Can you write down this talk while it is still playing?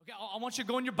I want you to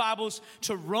go in your Bibles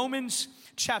to Romans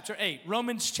chapter 8.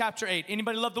 Romans chapter 8.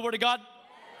 Anybody love the Word of God?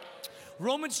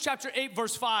 Romans chapter 8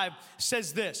 verse 5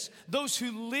 says this: those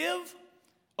who live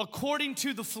according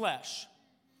to the flesh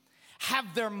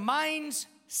have their minds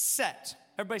set.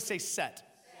 Everybody say set.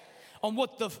 On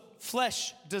what the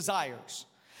flesh desires.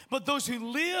 But those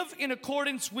who live in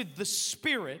accordance with the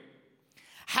Spirit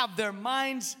have their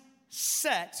minds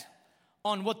set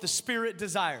on what the Spirit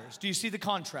desires. Do you see the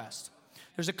contrast?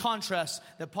 There's a contrast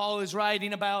that Paul is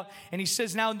writing about, and he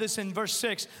says now this in verse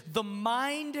 6, the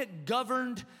mind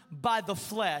governed by the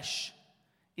flesh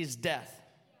is death,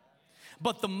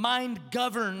 but the mind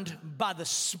governed by the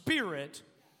Spirit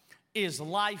is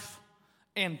life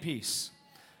and peace.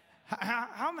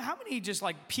 How many just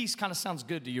like peace kind of sounds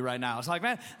good to you right now? It's like,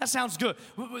 man, that sounds good.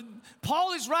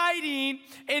 Paul is writing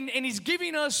and he's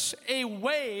giving us a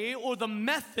way or the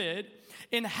method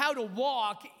in how to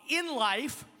walk in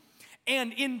life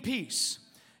and in peace.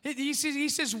 He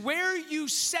says where you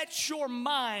set your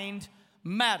mind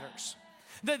matters.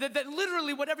 That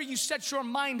literally whatever you set your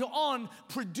mind on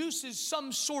produces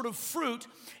some sort of fruit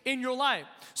in your life.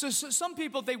 So some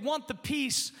people, they want the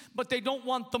peace, but they don't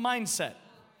want the mindset.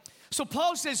 So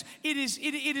Paul says it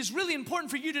is really important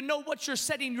for you to know what you're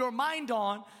setting your mind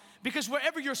on, because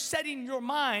wherever you're setting your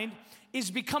mind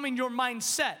is becoming your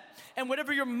mindset. And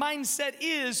whatever your mindset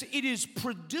is, it is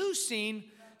producing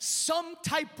some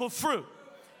type of fruit.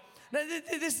 Now,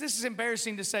 this is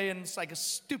embarrassing to say, and it's like a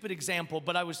stupid example,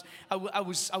 but I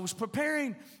was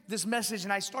preparing this message,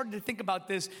 and I started to think about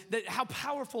this, that how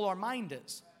powerful our mind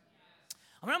is.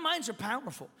 I mean, our minds are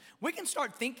powerful. We can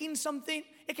start thinking something,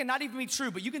 it can not even be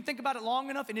true, but you can think about it long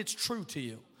enough and it's true to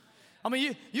you. I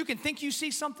mean, you can think you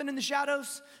see something in the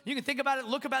shadows. You can think about it,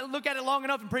 look at it long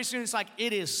enough, and pretty soon it's like,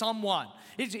 it is someone.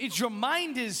 It's your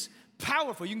mind is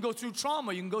powerful. You can go through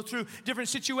trauma. You can go through different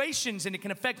situations, and it can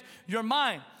affect your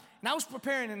mind. And I was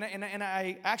preparing, and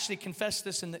I actually confessed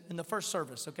this in the first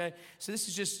service, okay? So this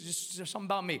is just something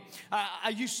about me.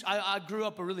 I grew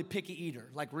up a really picky eater,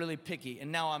 like really picky,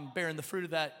 and now I'm bearing the fruit of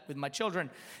that with my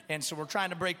children, and so we're trying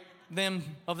to break them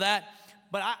of that.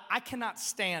 But I cannot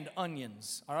stand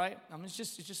onions, all right? I mean, it's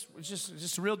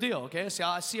just a real deal, okay? So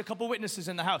I see a couple witnesses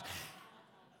in the house.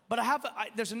 But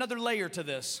there's another layer to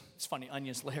this. It's funny,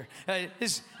 onions layer.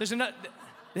 There's another,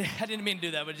 I didn't mean to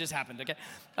do that, but it just happened, okay?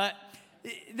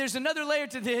 There's another layer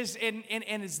to this, and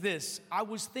it's this. I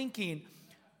was thinking,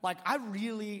 like, I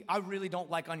really don't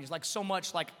like onions, like so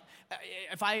much, like,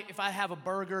 if I have a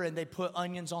burger and they put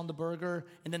onions on the burger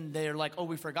and then they're like, oh,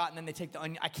 we forgot, and then they take the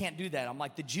onion, I can't do that. I'm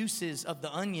like, the juices of the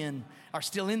onion are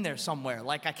still in there somewhere.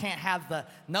 Like, I can't have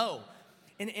no.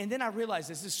 And then I realized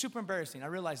this is super embarrassing. I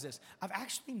realized this. I've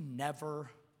actually never,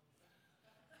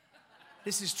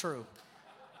 this is true.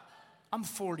 I'm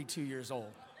 42 years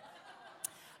old.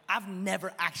 I've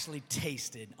never actually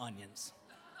tasted onions.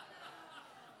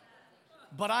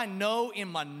 But I know in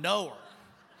my knower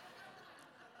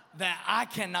that I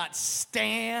cannot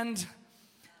stand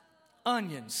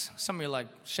onions. Some of you are like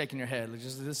shaking your head. Like,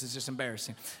 this is just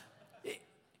embarrassing.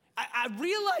 I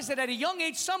realized that at a young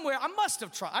age somewhere, I must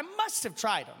have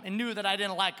tried them and knew that I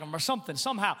didn't like them or something,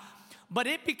 somehow. But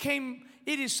it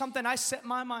is something I set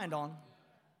my mind on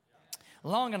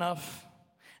long enough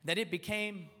that it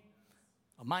became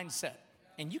a mindset.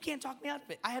 And you can't talk me out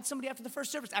of it. I had somebody after the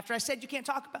first service, after I said you can't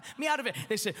talk me out of it,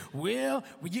 they said, well,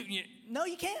 no,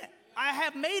 you can't. I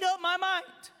have made up my mind.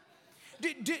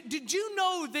 Did you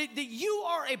know that you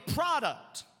are a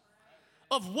product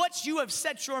of what you have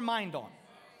set your mind on?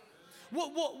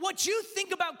 What you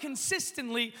think about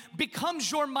consistently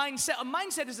becomes your mindset. A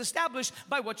mindset is established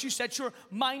by what you set your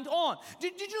mind on.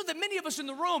 Did you know that many of us in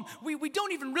the room, we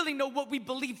don't even really know what we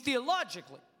believe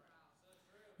theologically?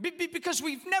 Because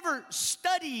we've never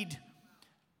studied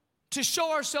to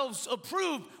show ourselves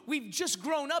approved. We've just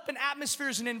grown up in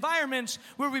atmospheres and environments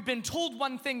where we've been told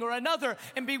one thing or another.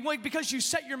 And because you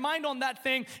set your mind on that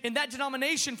thing in that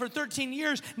denomination for 13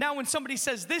 years, now when somebody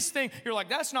says this thing, you're like,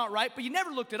 that's not right. But you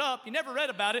never looked it up. You never read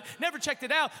about it, never checked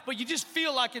it out. But you just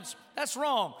feel like that's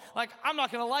wrong. Like, I'm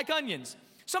not going to like onions.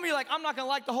 Some of you are like, I'm not going to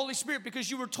like the Holy Spirit because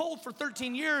you were told for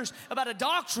 13 years about a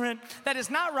doctrine that is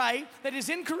not right, that is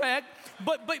incorrect,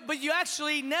 but you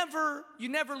actually never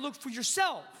looked for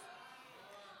yourself.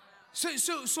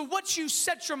 So what you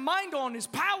set your mind on is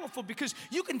powerful, because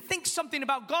you can think something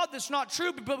about God that's not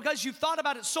true, but because you've thought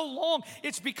about it so long,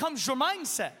 it becomes your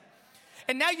mindset.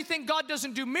 And now you think God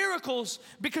doesn't do miracles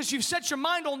because you've set your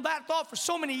mind on that thought for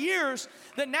so many years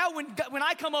that now when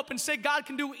I come up and say God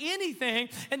can do anything,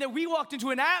 and that we walked into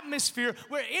an atmosphere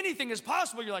where anything is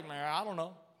possible, you're like, man, I don't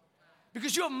know.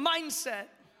 Because you have a mindset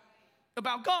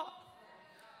about God.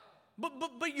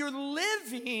 but you're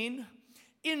living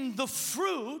in the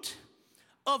fruit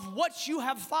of what you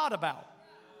have thought about.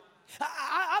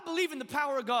 I believe in the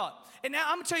power of God. And now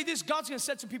I'm going to tell you this, God's going to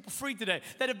set some people free today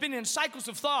that have been in cycles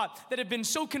of thought that have been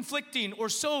so conflicting or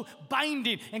so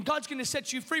binding, and God's going to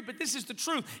set you free. But this is the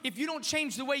truth. If you don't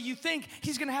change the way you think,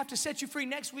 He's going to have to set you free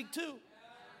next week too.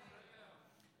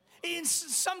 And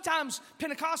sometimes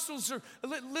Pentecostals are a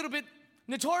little bit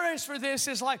notorious for this.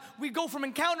 Is like we go from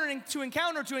encounter to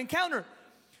encounter to encounter.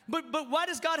 But why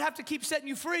does God have to keep setting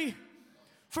you free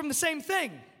from the same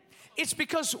thing? It's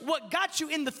because what got you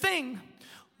in the thing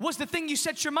was the thing you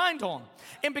set your mind on.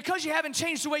 And because you haven't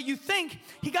changed the way you think,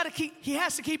 He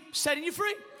has to keep setting you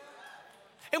free.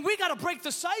 And we got to break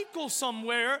the cycle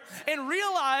somewhere and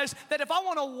realize that if I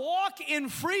want to walk in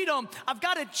freedom, I've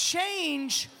got to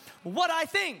change what I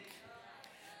think.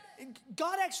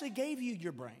 God actually gave you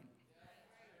your brain.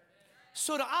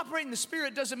 So to operate in the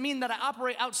Spirit doesn't mean that I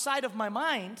operate outside of my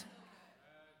mind.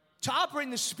 To operate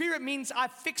in the Spirit means I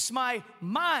fix my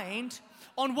mind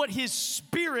on what His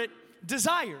Spirit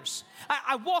desires.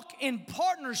 I walk in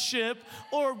partnership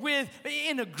or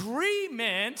in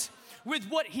agreement with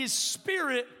what His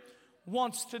Spirit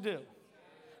wants to do.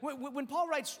 When Paul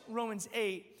writes Romans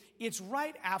 8, it's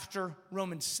right after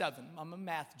Romans 7. I'm a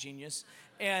math genius.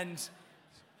 And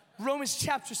Romans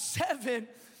chapter 7,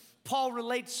 Paul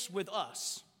relates with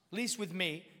us, at least with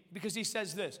me, because he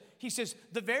says this. He says,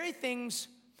 the very things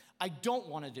I don't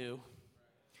want to do,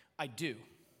 I do.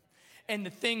 And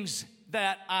the things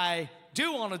that I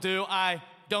do want to do, I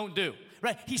don't do.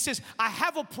 Right? He says, I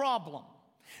have a problem.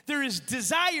 There is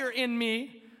desire in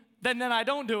me, then I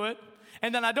don't do it.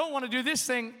 And then I don't want to do this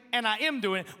thing, and I am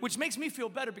doing it, which makes me feel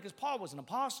better because Paul was an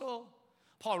apostle.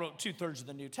 Paul wrote 2/3 of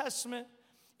the New Testament.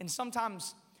 And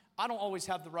sometimes I don't always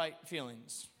have the right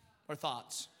feelings or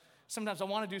thoughts. Sometimes I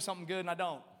want to do something good, and I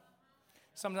don't.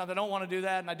 Sometimes I don't want to do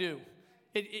that, and I do.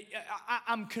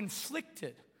 I'm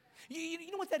conflicted.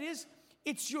 You know what that is?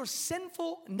 It's your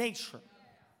sinful nature.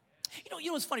 You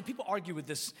know what's funny? People argue with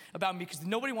this about me because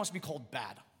nobody wants to be called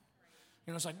bad.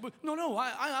 You know, it's like, no,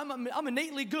 I'm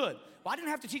innately good. Well, I didn't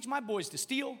have to teach my boys to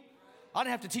steal. I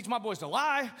didn't have to teach my boys to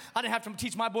lie. I didn't have to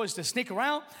teach my boys to sneak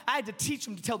around. I had to teach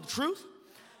them to tell the truth.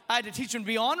 I had to teach them to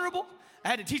be honorable. I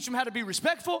had to teach them how to be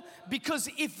respectful, because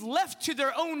if left to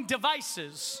their own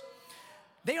devices,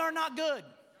 they are not good.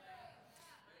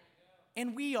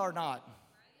 And we are not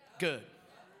good.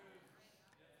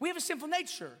 We have a sinful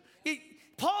nature.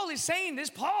 Paul is saying this.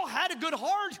 Paul had a good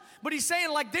heart, but he's saying,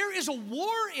 like, there is a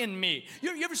war in me.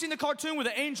 You ever seen the cartoon with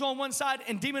an angel on one side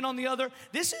and demon on the other?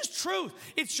 This is truth.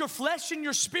 It's your flesh and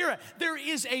your spirit. There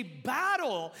is a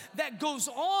battle that goes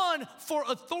on for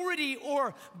authority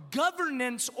or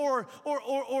governance or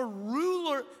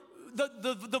ruler,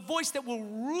 the voice that will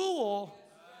rule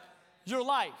your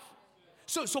life.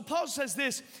 So Paul says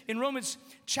this in Romans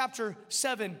chapter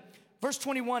 7, verse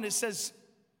 21, it says,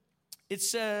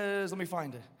 let me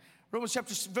find it. Romans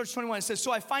chapter, verse 21, it says,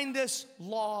 so I find this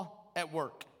law at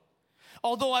work.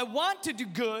 Although I want to do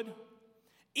good,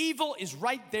 evil is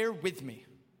right there with me.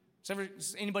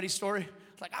 Is anybody's story?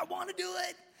 It's like, I want to do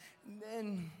it. And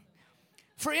then,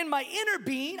 for in my inner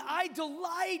being, I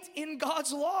delight in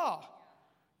God's law.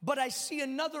 But I see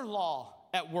another law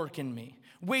at work in me,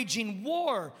 waging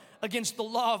war against the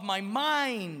law of my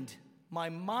mind,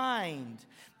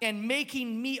 and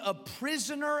making me a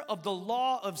prisoner of the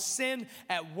law of sin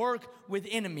at work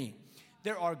within me.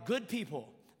 There are good people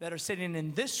that are sitting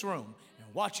in this room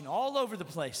and watching all over the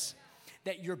place,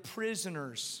 that you're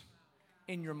prisoners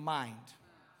in your mind.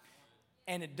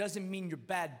 And it doesn't mean you're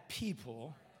bad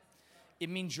people. It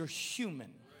means you're human.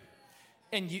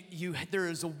 And there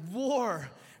is a war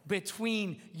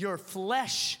between your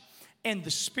flesh and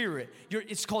the spirit.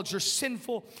 It's called your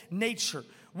sinful nature.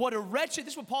 This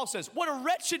is what Paul says, what a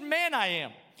wretched man I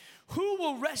am. Who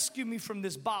will rescue me from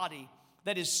this body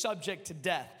that is subject to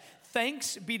death?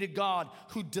 Thanks be to God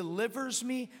who delivers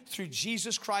me through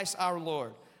Jesus Christ our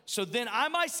Lord. So then I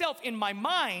myself in my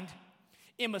mind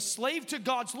am a slave to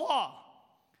God's law,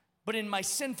 but in my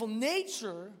sinful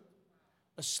nature,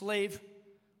 a slave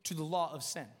to the law of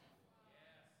sin.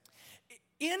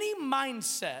 Any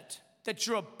mindset that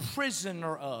you're a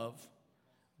prisoner of,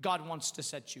 God wants to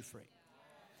set you free.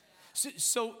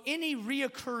 So any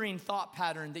reoccurring thought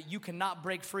pattern that you cannot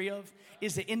break free of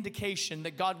is an indication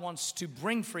that God wants to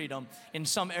bring freedom in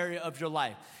some area of your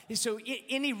life. So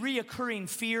any reoccurring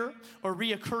fear or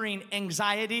reoccurring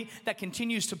anxiety that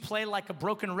continues to play like a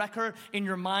broken record in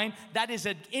your mind, that is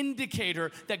an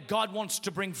indicator that God wants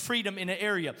to bring freedom in an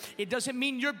area. It doesn't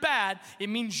mean you're bad. It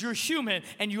means you're human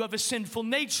and you have a sinful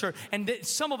nature. And that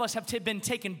some of us have been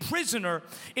taken prisoner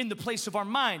in the place of our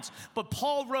minds. But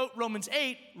Paul wrote Romans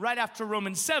 8 right after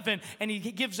Romans 7, and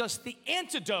he gives us the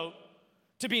antidote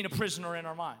to being a prisoner in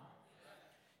our mind.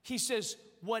 He says,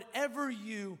 whatever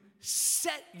you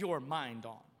set your mind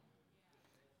on,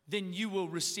 then you will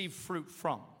receive fruit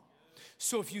from.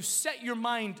 So if you set your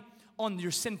mind on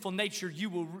your sinful nature, you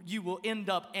will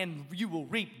end up and you will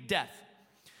reap death.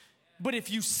 But if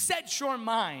you set your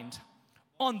mind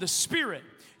on the Spirit,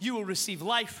 you will receive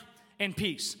life and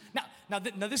peace. Now,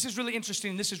 this is really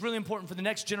interesting. This is really important for the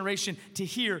next generation to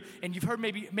hear. And you've heard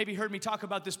maybe heard me talk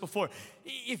about this before.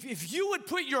 If you would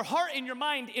put your heart and your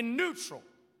mind in neutral,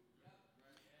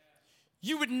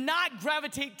 you would not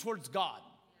gravitate towards God.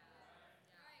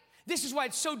 This is why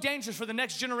it's so dangerous for the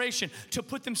next generation to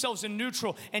put themselves in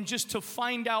neutral and just to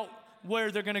find out where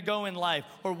they're going to go in life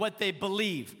or what they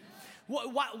believe.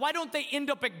 Why don't they end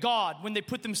up at God when they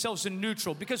put themselves in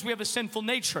neutral? Because we have a sinful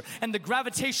nature, and the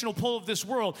gravitational pull of this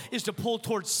world is to pull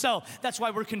towards self. That's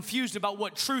why we're confused about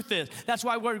what truth is. That's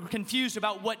why we're confused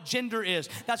about what gender is.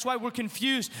 That's why we're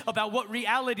confused about what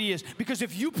reality is. Because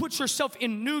if you put yourself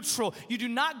in neutral, you do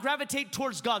not gravitate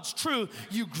towards God's truth.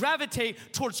 You gravitate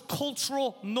towards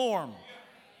cultural norm.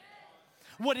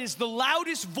 What is the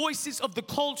loudest voices of the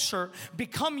culture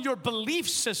become your belief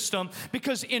system,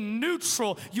 because in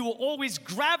neutral, you will always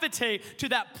gravitate to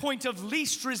that point of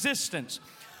least resistance.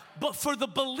 But for the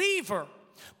believer,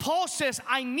 Paul says,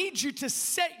 I need you to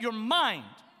set your mind.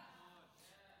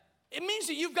 It means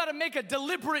that you've got to make a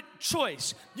deliberate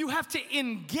choice. You have to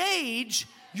engage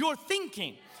your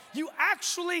thinking. You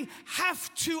actually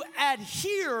have to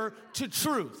adhere to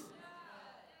truth.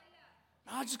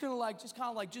 I'm just going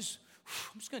to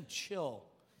I'm just going to chill.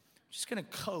 I'm just going to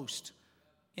coast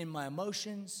in my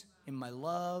emotions, in my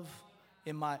love,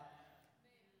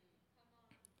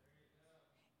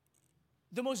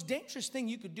 The most dangerous thing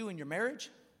you could do in your marriage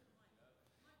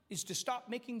is to stop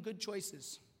making good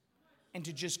choices and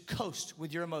to just coast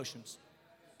with your emotions.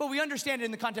 But we understand it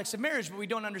in the context of marriage, but we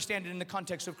don't understand it in the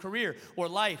context of career or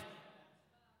life.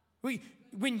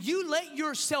 When you let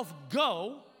yourself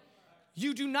go,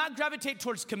 you do not gravitate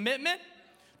towards commitment,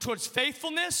 towards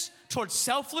faithfulness, towards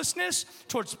selflessness,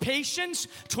 towards patience,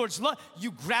 towards love.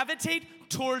 You gravitate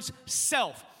towards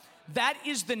self. That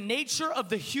is the nature of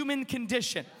the human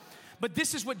condition. But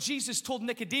this is what Jesus told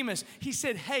Nicodemus. He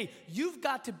said, hey, you've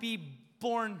got to be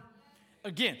born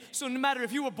again. So no matter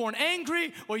if you were born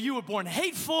angry, or you were born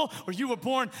hateful, or you were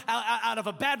born out of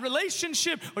a bad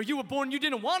relationship, or you were born, you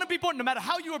didn't want to be born, no matter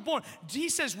how you were born, he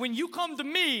says, when you come to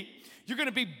me, you're going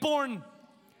to be born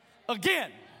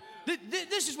again.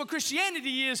 This is what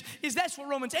Christianity is that's what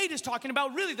Romans 8 is talking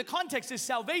about. Really, the context is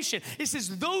salvation. It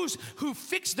says those who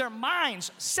fix their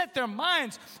minds, set their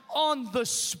minds on the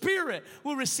Spirit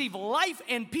will receive life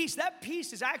and peace. That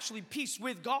peace is actually peace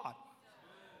with God.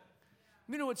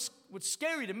 You know, what's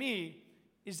scary to me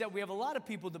is that we have a lot of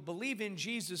people that believe in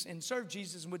Jesus and serve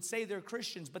Jesus and would say they're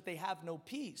Christians, but they have no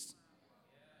peace.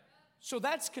 So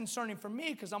that's concerning for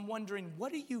me, because I'm wondering,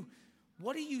 what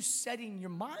are you setting your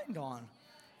mind on?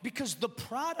 Because the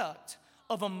product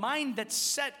of a mind that's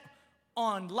set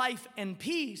on life and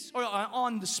peace, or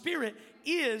on the Spirit,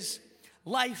 is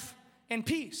life and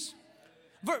peace.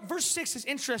 Verse 6 is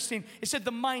interesting. It said,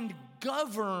 the mind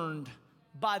governed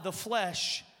by the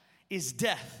flesh is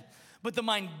death, but the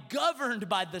mind governed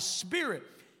by the Spirit.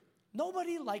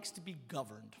 Nobody likes to be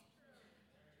governed.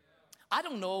 I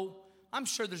don't know. I'm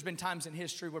sure there's been times in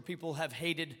history where people have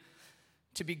hated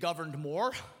to be governed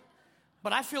more.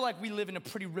 But I feel like we live in a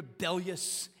pretty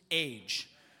rebellious age.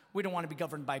 We don't want to be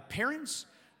governed by parents.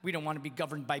 We don't want to be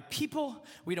governed by people.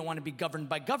 We don't want to be governed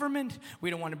by government.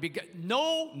 We don't want to be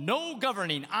no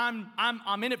governing.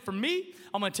 I'm in it for me.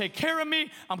 I'm going to take care of me.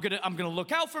 I'm going to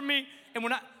look out for me. And we're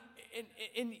not.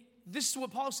 And this is what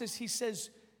Paul says. He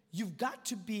says you've got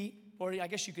to be, or I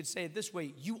guess you could say it this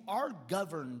way: you are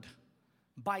governed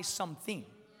by something.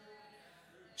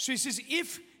 So he says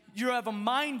if you have a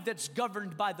mind that's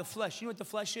governed by the flesh. You know what the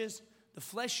flesh is? The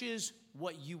flesh is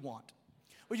what you want.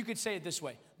 Or you could say it this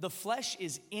way. The flesh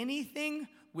is anything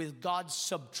with God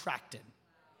subtracted.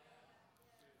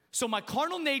 So my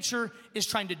carnal nature is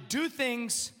trying to do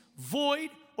things void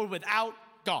or without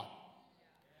God.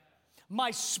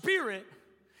 My spirit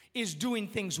is doing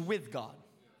things with God.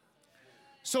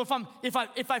 So if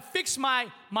I fix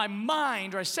my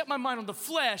mind, or I set my mind on the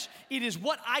flesh, it is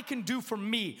what I can do for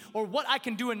me, or what I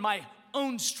can do in my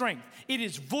own strength. It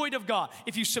is void of God.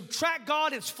 If you subtract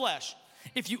God, it's flesh.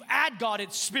 If you add God,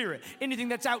 it's spirit. Anything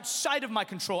that's outside of my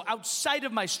control, outside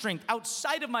of my strength,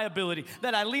 outside of my ability,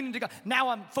 that I lean into God. Now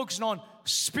I'm focusing on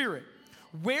spirit.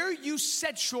 Where you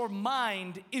set your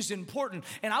mind is important.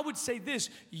 And I would say this,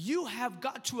 you have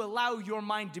got to allow your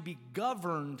mind to be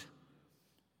governed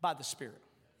by the Spirit.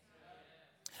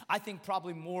 I think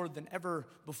probably more than ever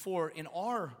before in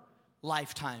our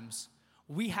lifetimes,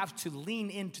 we have to lean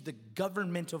into the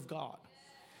government of God.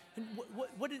 And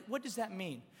what does that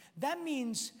mean? That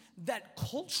means that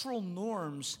cultural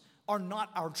norms are not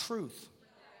our truth.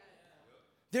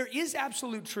 There is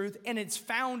absolute truth, and it's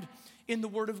found in the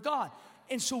Word of God.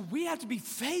 And so we have to be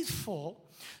faithful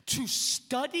to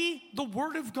study the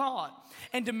Word of God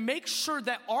and to make sure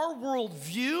that our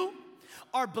worldview,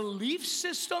 our belief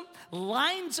system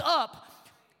lines up.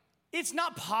 It's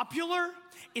not popular.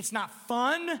 It's not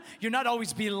fun. You're not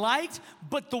always be liked,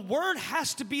 but the Word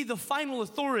has to be the final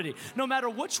authority. No matter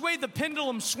which way the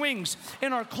pendulum swings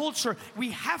in our culture,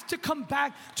 we have to come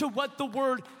back to what the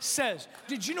Word says.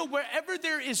 Did you know wherever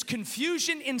there is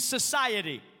confusion in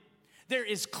society, there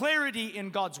is clarity in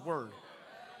God's Word?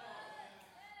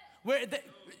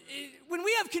 When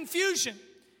we have confusion,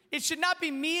 it should not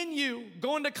be me and you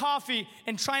going to coffee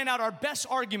and trying out our best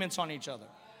arguments on each other.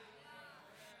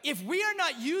 If we are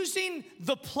not using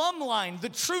the plumb line, the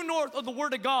true north of the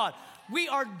Word of God, we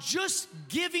are just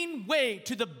giving way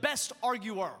to the best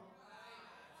arguer.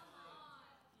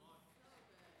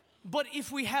 But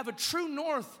if we have a true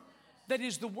north that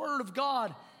is the Word of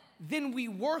God, then we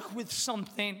work with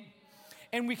something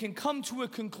and we can come to a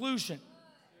conclusion.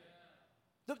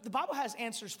 The Bible has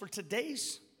answers for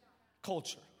today's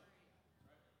culture.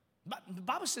 The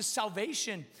Bible says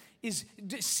salvation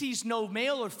sees no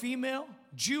male or female,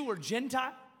 Jew or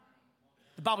Gentile.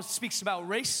 The Bible speaks about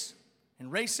race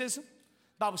and racism.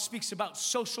 The Bible speaks about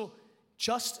social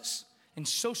justice and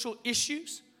social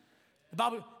issues.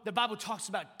 The Bible talks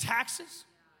about taxes.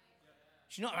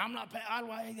 You know,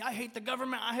 I hate the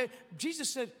government. Jesus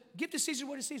said, give to Caesar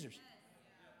what is Caesar's.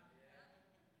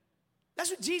 That's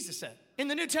what Jesus said in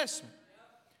the New Testament.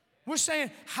 We're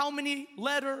saying how many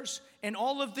letters and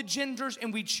all of the genders,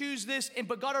 and we choose this,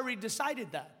 but God already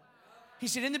decided that. He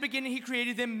said in the beginning He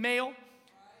created them male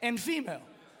and female.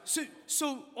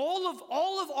 So all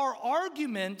of our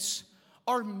arguments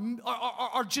are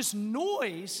just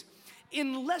noise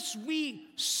unless we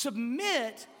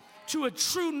submit to a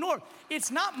true north.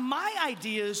 It's not my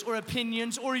ideas or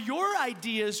opinions or your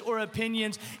ideas or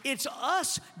opinions. It's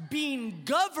us being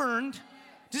governed.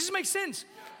 Does this make sense?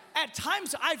 At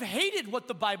times, I've hated what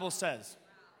the Bible says.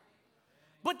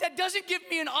 But that doesn't give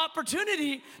me an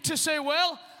opportunity to say,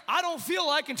 well, I don't feel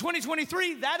like in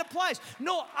 2023 that applies.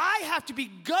 No, I have to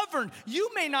be governed. You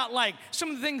may not like some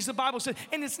of the things the Bible says,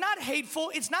 and it's not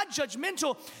hateful, it's not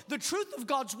judgmental. The truth of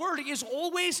God's Word is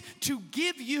always to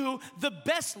give you the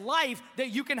best life that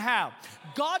you can have.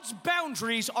 God's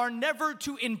boundaries are never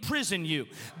to imprison you.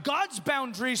 God's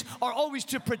boundaries are always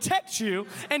to protect you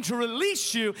and to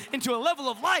release you into a level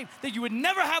of life that you would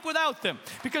never have without them.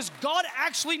 Because God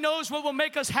actually knows what will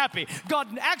make us happy. God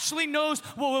actually knows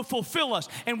what will fulfill us.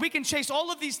 And we can chase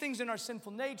all of these things in our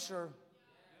sinful nature,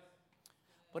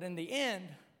 but in the end,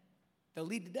 they'll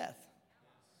lead to death.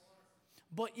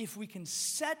 But if we can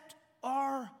set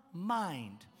our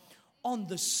mind on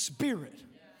the Spirit,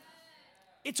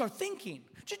 it's our thinking.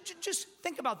 Just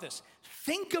think about this.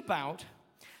 Think about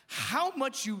how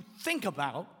much you think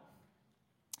about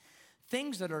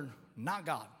things that are not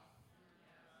God.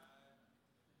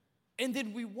 And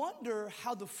then we wonder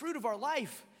how the fruit of our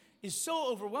life is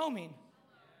so overwhelming.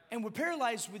 And we're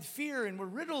paralyzed with fear, and we're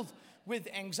riddled with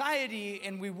anxiety,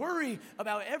 and we worry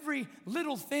about every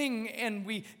little thing, and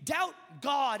we doubt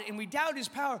God, and we doubt His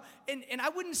power. And I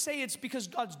wouldn't say it's because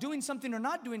God's doing something or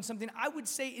not doing something. I would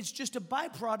say it's just a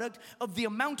byproduct of the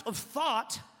amount of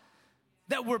thought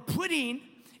that we're putting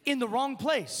in the wrong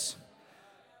place.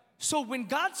 So when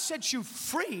God sets you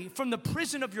free from the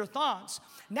prison of your thoughts,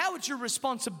 now it's your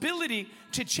responsibility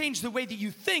to change the way that you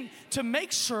think, to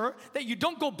make sure that you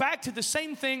don't go back to the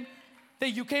same thing that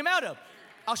you came out of.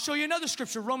 I'll show you another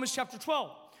scripture, Romans chapter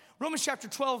 12. Romans chapter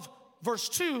 12, verse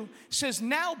 2 says,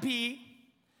 now be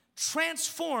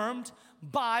transformed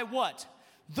by what?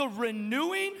 The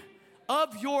renewing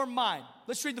of your mind.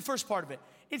 Let's read the first part of it.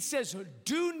 It says,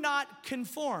 do not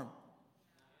conform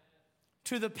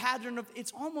to the pattern of,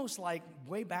 it's almost like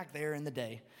way back there in the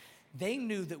day, they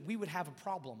knew that we would have a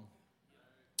problem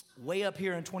way up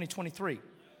here in 2023.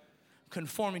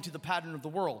 conforming to the pattern of the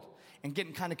world and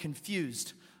getting kind of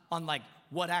confused on like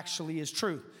what actually is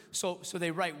truth. So they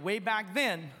write way back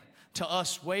then to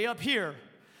us way up here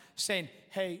saying,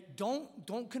 hey,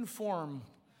 don't conform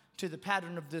to the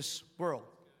pattern of this world,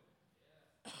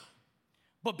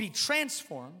 but be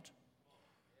transformed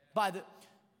by the...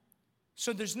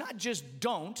 So there's not just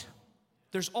don't,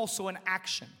 there's also an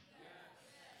action.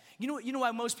 You know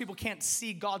why most people can't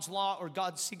see God's law or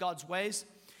see God's ways?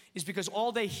 Is because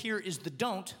all they hear is the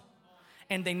don't,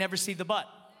 and they never see the but.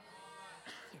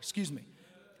 Excuse me.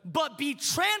 But be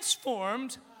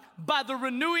transformed by the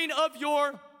renewing of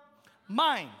your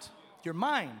mind. Your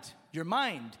mind, your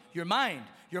mind, your mind,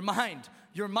 your mind,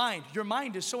 your mind. Your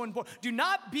mind is so important. Do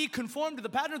not be conformed to the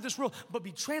pattern of this world, but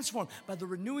be transformed by the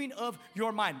renewing of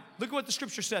your mind. Look at what the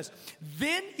scripture says.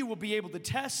 Then you will be able to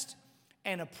test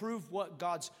and approve what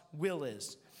God's will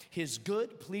is. His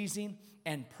good, pleasing,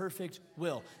 and perfect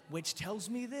will. Which tells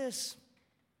me this.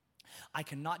 I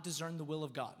cannot discern the will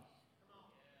of God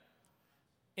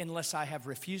unless I have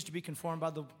refused to be conformed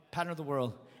by the pattern of the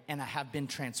world and I have been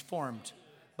transformed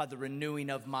by the renewing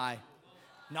of my...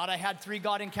 Not I had 3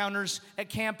 God encounters at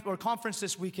camp or conference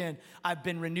this weekend. I've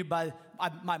been renewed by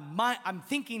my mind. I'm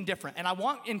thinking different, and I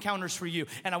want encounters for you,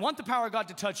 and I want the power of God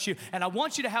to touch you, and I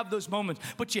want you to have those moments.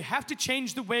 But you have to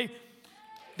change the way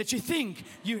that you think.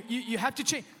 You have to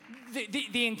change.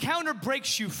 The encounter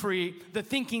breaks you free. The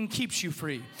thinking keeps you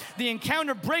free. The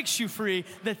encounter breaks you free.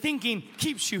 The thinking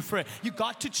keeps you free. You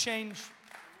got to change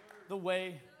the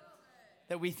way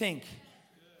that we think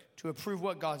to approve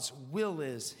what God's will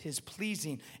is, his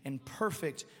pleasing and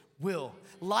perfect will.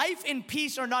 Life and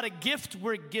peace are not a gift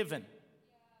we're given,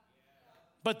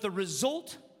 but the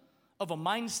result of a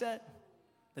mindset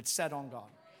that's set on God.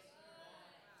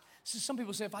 So some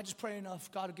people say, if I just pray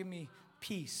enough, God will give me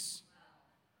peace.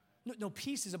 No,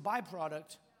 peace is a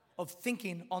byproduct of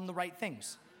thinking on the right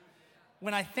things.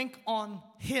 When I think on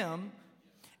him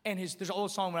and there's an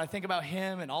old song, when I think about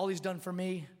him and all he's done for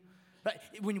me, but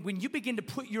when you begin to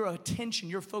put your attention,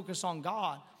 your focus on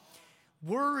God,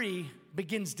 worry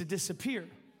begins to disappear.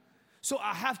 So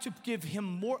I have to give him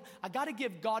more. I got to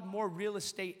give God more real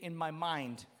estate in my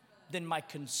mind than my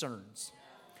concerns.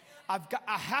 I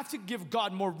have to give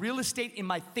God more real estate in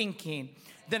my thinking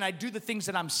than I do the things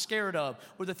that I'm scared of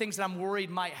or the things that I'm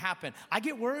worried might happen. I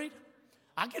get worried.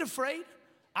 I get afraid.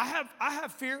 I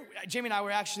have fear. Jamie and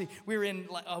I we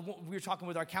were talking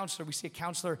with our counselor. We see a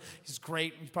counselor. He's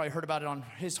great. You've probably heard about it on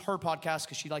her podcast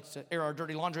because she likes to air our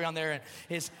dirty laundry on there.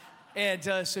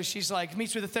 So she's like,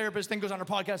 meets with a therapist, then goes on her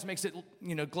podcast, makes it,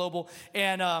 global.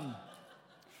 And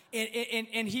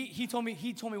he told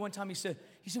me one time, he said,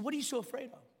 what are you so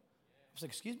afraid of? I was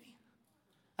like, excuse me?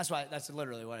 That's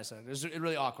literally what I said. It was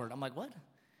really awkward. I'm like, what?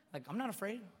 Like, I'm not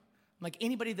afraid. I'm like,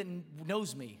 anybody that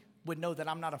knows me would know that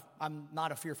I'm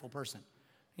not a fearful person.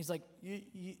 He's like,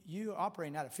 you're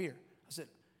operating out of fear. I said,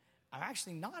 I'm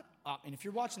actually not. And if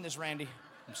you're watching this, Randy,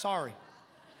 I'm sorry.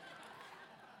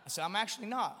 I said, I'm actually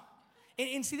not.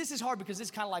 And see, this is hard because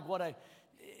it's kind of like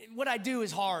what I do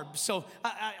is hard. So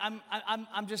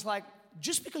I'm just like,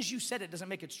 just because you said it doesn't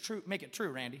make it true,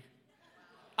 Randy.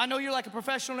 I know you're like a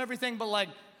professional and everything, but like,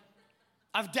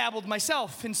 I've dabbled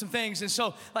myself in some things. And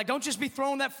so, like, don't just be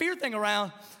throwing that fear thing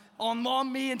around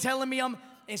on me and telling me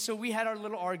And so we had our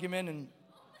little argument, and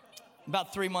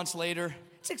about 3 months later,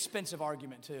 it's an expensive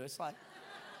argument too. It's like,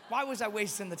 why was I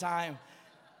wasting the time?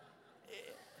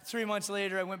 3 months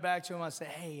later, I went back to him. I said,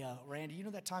 hey, Randy, you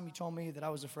know that time you told me that I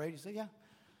was afraid? He said, yeah. And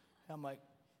I'm like,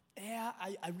 yeah,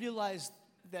 I realized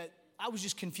that I was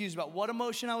just confused about what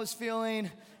emotion I was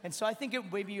feeling. And so I think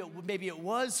maybe it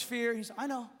was fear. He said, I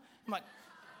know. I'm like,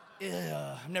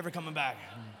 I'm never coming back.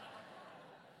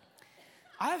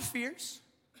 I have fears.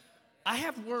 I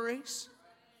have worries.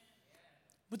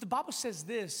 But the Bible says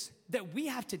this, that we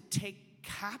have to take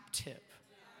captive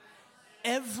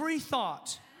every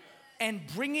thought and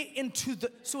bring it into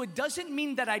so it doesn't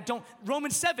mean that I don't,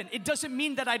 Romans 7, it doesn't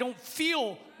mean that I don't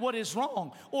feel what is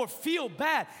wrong or feel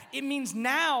bad. It means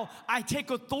now I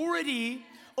take authority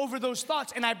over those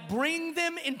thoughts and I bring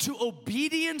them into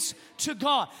obedience to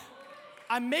God.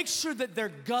 I make sure that they're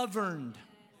governed.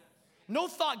 No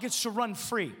thought gets to run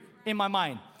free in my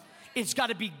mind. It's got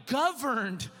to be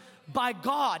governed by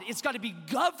God. It's got to be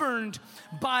governed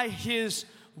by his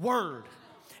word.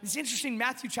 It's interesting,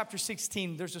 Matthew chapter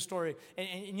 16, there's a story,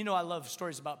 and I love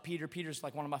stories about Peter. Peter's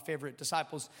like one of my favorite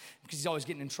disciples because he's always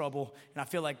getting in trouble, and I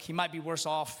feel like he might be worse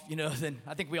off, than,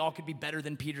 I think we all could be better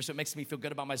than Peter, so it makes me feel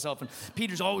good about myself, and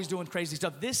Peter's always doing crazy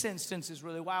stuff. This instance is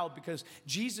really wild because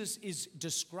Jesus is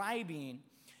describing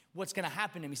what's going to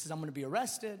happen to him. He says, I'm going to be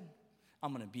arrested,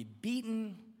 I'm going to be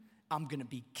beaten, I'm going to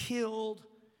be killed,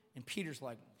 And Peter's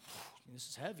like, this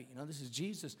is heavy, this is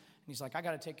Jesus. And he's like, I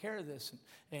got to take care of this.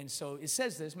 And so it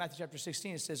says this, Matthew chapter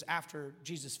 16, it says after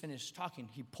Jesus finished talking,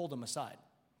 he pulled him aside.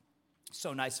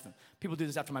 So nice of him. People do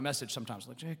this after my message sometimes.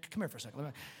 Like, hey, come here for a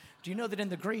second. Do you know that in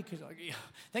the Greek? He's like, yeah,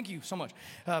 thank you so much.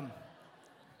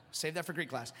 Save that for Greek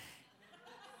class.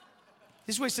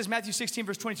 This is what it says, Matthew 16,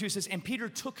 verse 22, it says, and Peter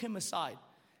took him aside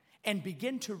and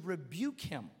began to rebuke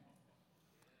him.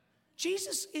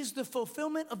 Jesus is the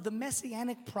fulfillment of the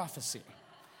messianic prophecy.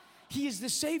 He is the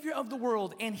Savior of the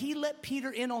world, and he let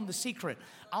Peter in on the secret.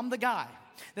 I'm the guy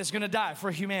that's going to die for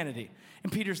humanity.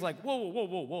 And Peter's like,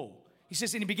 whoa. He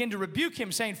says, and he began to rebuke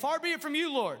him, saying, far be it from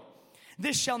you, Lord.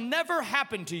 This shall never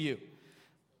happen to you.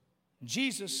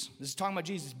 Jesus, this is talking about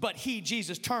Jesus, but he,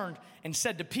 Jesus, turned and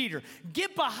said to Peter,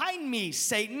 get behind me,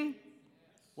 Satan.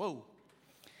 Whoa.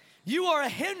 You are a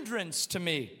hindrance to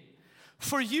me,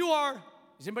 for you are,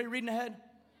 is anybody reading ahead?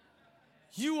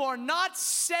 You are not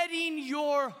setting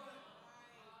your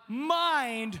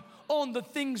mind on the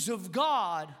things of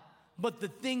God, but the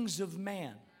things of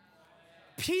man.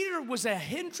 Peter was a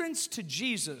hindrance to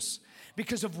Jesus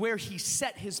because of where he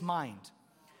set his mind.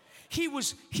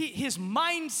 His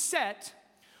mindset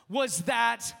was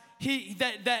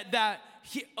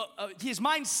his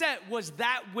mindset was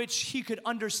that which he could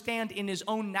understand in his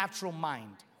own natural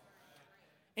mind.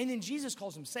 And then Jesus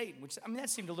calls him Satan, which, that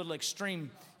seemed a little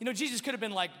extreme. Jesus could have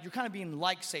been like, you're kind of being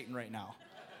like Satan right now.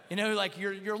 Like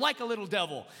you're like a little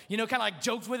devil. Kind of like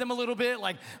jokes with him a little bit.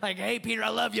 Like, hey, Peter, I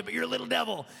love you, but you're a little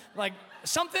devil. Like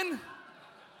something.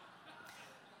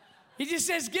 He just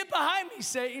says, get behind me,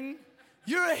 Satan.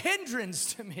 You're a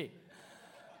hindrance to me.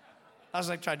 I was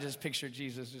like trying to just picture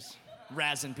Jesus just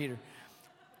razzing Peter.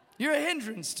 You're a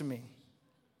hindrance to me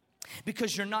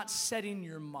because you're not setting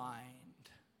your mind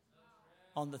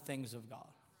on the things of God.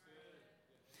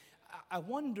 I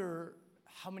wonder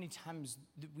how many times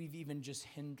we've even just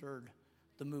hindered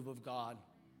the move of God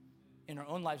in our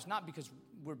own lives, not because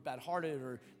we're bad-hearted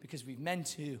or because we've meant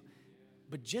to,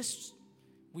 but just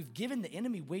we've given the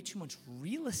enemy way too much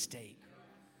real estate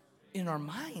in our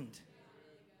mind.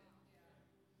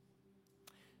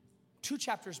 2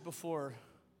 chapters before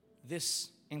this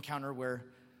encounter where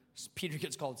Peter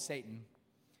gets called Satan,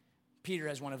 Peter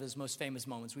has one of his most famous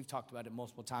moments. We've talked about it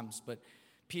multiple times, but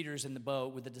Peter's in the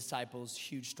boat with the disciples.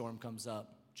 Huge storm comes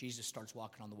up. Jesus starts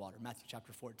walking on the water. Matthew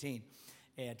chapter 14.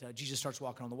 And Jesus starts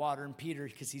walking on the water, and Peter,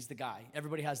 because he's the guy.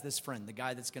 Everybody has this friend, the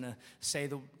guy that's going to say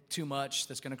too much,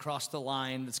 that's going to cross the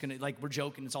line, that's going to, like, we're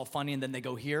joking, it's all funny, and then they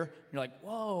go here. You're like,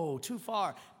 whoa, too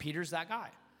far. Peter's that guy.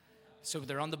 So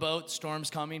they're on the boat, storm's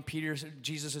coming.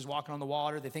 Jesus is walking on the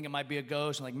water. They think it might be a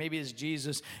ghost, and like, maybe it's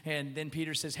Jesus. And then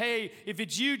Peter says, hey, if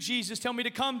it's you, Jesus, tell me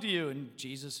to come to you. And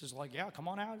Jesus is like, yeah, come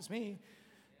on out, it's me.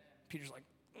 Peter's like,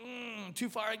 too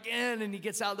far again, and he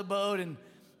gets out of the boat, and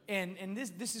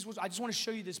this is what I just want to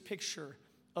show you, this picture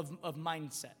of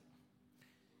mindset.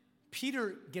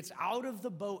 Peter gets out of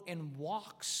the boat and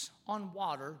walks on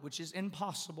water, which is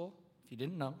impossible, if you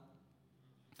didn't know.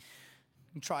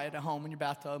 You can try it at home in your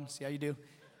bathtub, see how you do.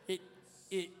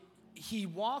 He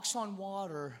walks on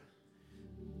water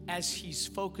as he's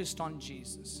focused on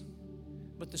Jesus.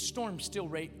 But the storm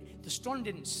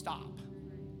didn't stop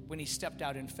when he stepped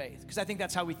out in faith. Because I think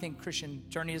that's how we think Christian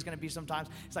journey is going to be sometimes.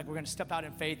 It's like we're going to step out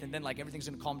in faith, and then like everything's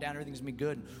going to calm down, everything's going to be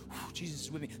good, and Jesus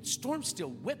is with me. The storm's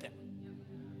still whipping.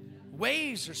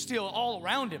 Waves are still all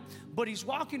around him, but he's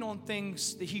walking on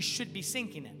things that he should be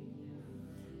sinking in.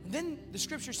 And then the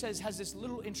scripture has this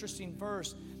little interesting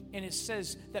verse, and it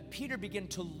says that Peter began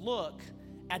to look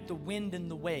at the wind and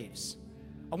the waves.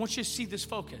 I want you to see this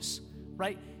focus,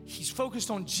 right? He's focused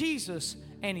on Jesus,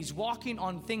 and he's walking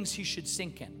on things he should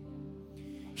sink in.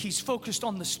 He's focused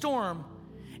on the storm,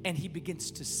 and he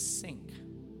begins to sink.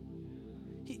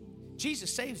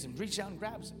 Jesus saves him, reaches out and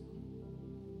grabs him.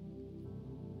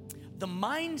 The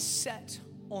mindset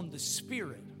on the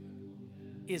Spirit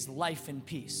is life and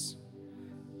peace.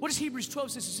 What does Hebrews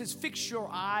 12 say? It says, fix your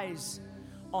eyes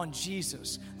on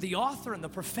Jesus, the author and the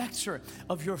perfecter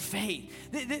of your faith.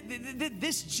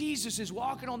 This Jesus is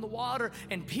walking on the water,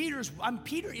 and Peter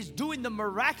is doing the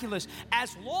miraculous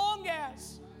as long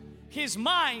as his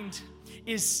mind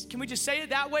is, can we just say it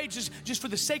that way, just for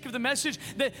the sake of the message,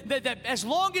 that as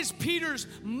long as Peter's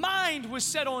mind was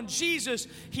set on Jesus,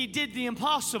 he did the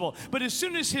impossible. But as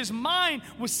soon as his mind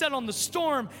was set on the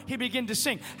storm, he began to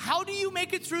sink. How do you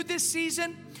make it through this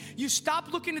season? You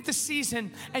stop looking at the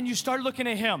season and you start looking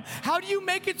at him. How do you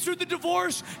make it through the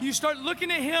divorce? You start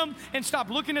looking at him and stop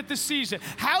looking at the season.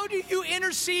 How do you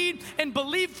intercede and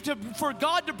believe for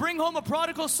God to bring home a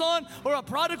prodigal son or a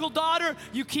prodigal daughter?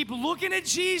 You keep looking at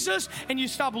Jesus and you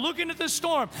stop looking at the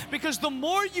storm. Because the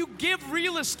more you give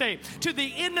real estate to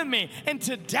the enemy and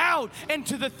to doubt and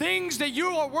to the things that you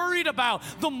are worried about,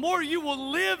 the more you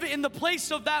will live in the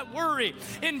place of that worry.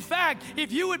 In fact,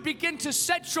 if you would begin to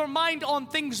set your mind on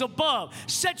things above,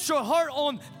 set your heart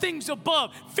on things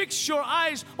above, fix your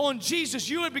eyes on Jesus,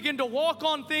 you would begin to walk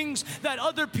on things that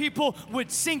other people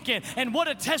would sink in. And what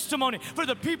a testimony for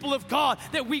the people of God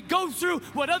that we go through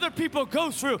what other people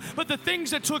go through, but the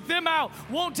things that took them out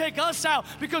won't take us out,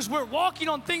 because we're walking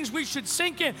on things we should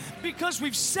sink in, because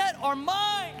we've set our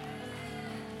mind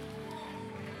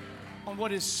on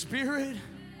what His Spirit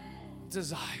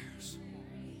desires.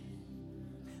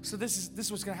 So this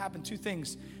is what's going to happen. Two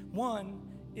things. One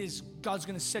is God's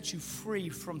going to set you free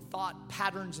from thought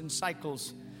patterns and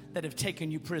cycles that have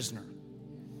taken you prisoner.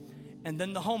 And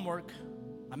then the homework,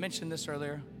 I mentioned this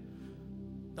earlier,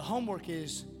 the homework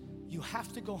is you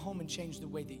have to go home and change the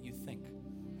way that you think.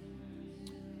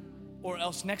 Or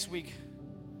else next week,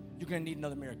 you're going to need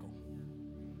another miracle.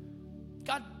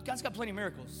 God's got plenty of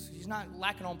miracles. He's not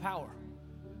lacking on power.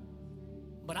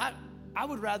 But I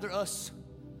would rather us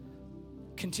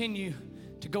continue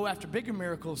to go after bigger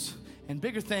miracles and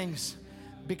bigger things,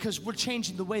 because we're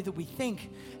changing the way that we think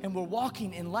and we're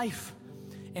walking in life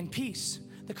and peace.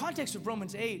 The context of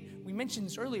Romans 8, we mentioned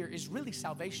this earlier, is really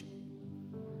salvation.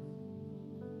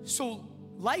 So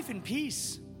life and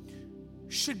peace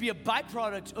should be a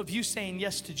byproduct of you saying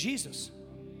yes to Jesus.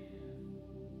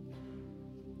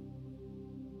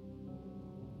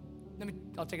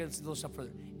 I'll take it a little step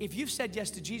further. If you've said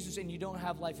yes to Jesus and you don't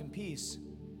have life and peace,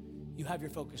 you have your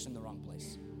focus in the wrong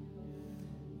place.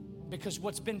 Because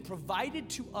what's been provided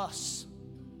to us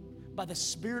by the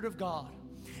Spirit of God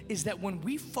is that when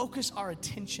we focus our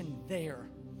attention there,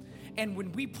 and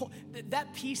when we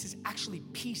that peace is actually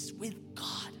peace with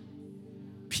God.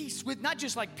 Peace with, not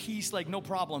just like peace, like no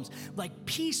problems, like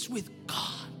peace with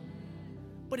God.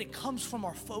 But it comes from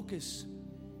our focus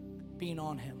being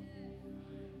on Him.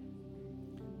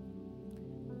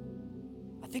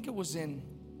 I think it was in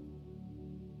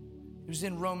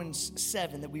Romans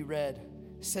 7 that we read.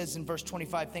 It says in verse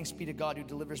 25, thanks be to God who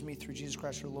delivers me through Jesus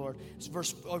Christ our Lord. It's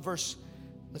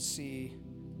let's see,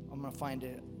 I'm going to find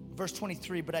it. Verse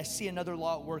 23, but I see another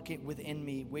law at work within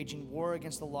me, waging war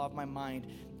against the law of my mind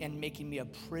and making me a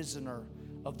prisoner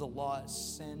of the law of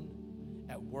sin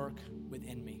at work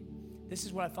within me. This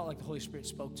is what I felt like the Holy Spirit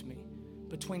spoke to me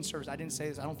between service. I didn't say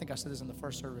this. I don't think I said this in the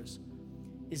first service.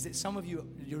 Is that some of you,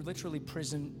 you're literally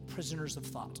prisoners of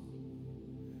thought.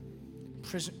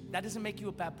 That doesn't make you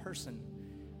a bad person.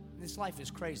 This life is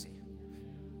crazy.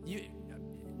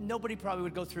 Nobody probably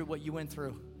would go through what you went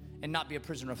through and not be a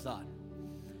prisoner of thought.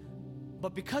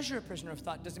 But because you're a prisoner of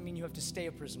thought doesn't mean you have to stay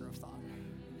a prisoner of thought.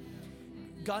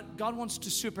 God wants to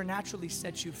supernaturally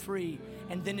set you free.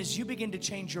 And then as you begin to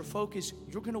change your focus,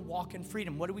 you're going to walk in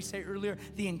freedom. What did we say earlier?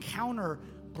 The encounter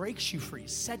breaks you free,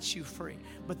 sets you free.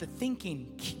 But the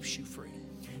thinking keeps you free.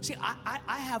 See,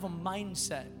 I have a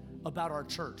mindset about our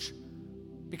church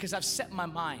because I've set my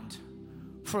mind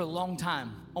for a long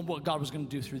time on what God was going to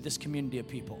do through this community of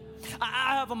people.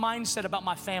 I have a mindset about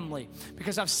my family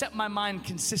because I've set my mind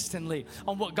consistently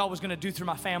on what God was going to do through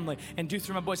my family and do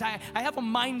through my boys. I have a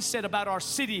mindset about our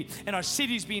city and our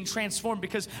cities being transformed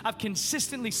because I've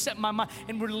consistently set my mind,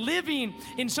 and we're living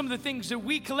in some of the things that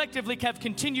we collectively have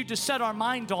continued to set our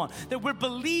mind on, that we're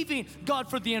believing God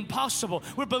for the impossible.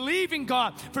 We're believing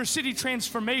God for city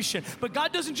transformation. But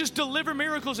God doesn't just deliver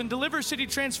miracles and deliver city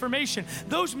transformation.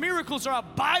 Those miracles are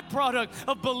a byproduct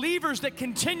of believers that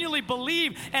continually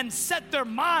believe and set their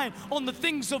mind on the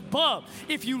things above.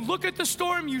 If you look at the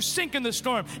storm, you sink in the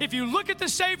storm. If you look at the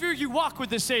Savior, you walk with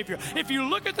the Savior. If you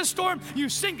look at the storm, you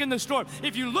sink in the storm.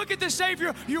 If you look at the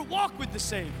Savior, you walk with the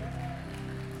Savior.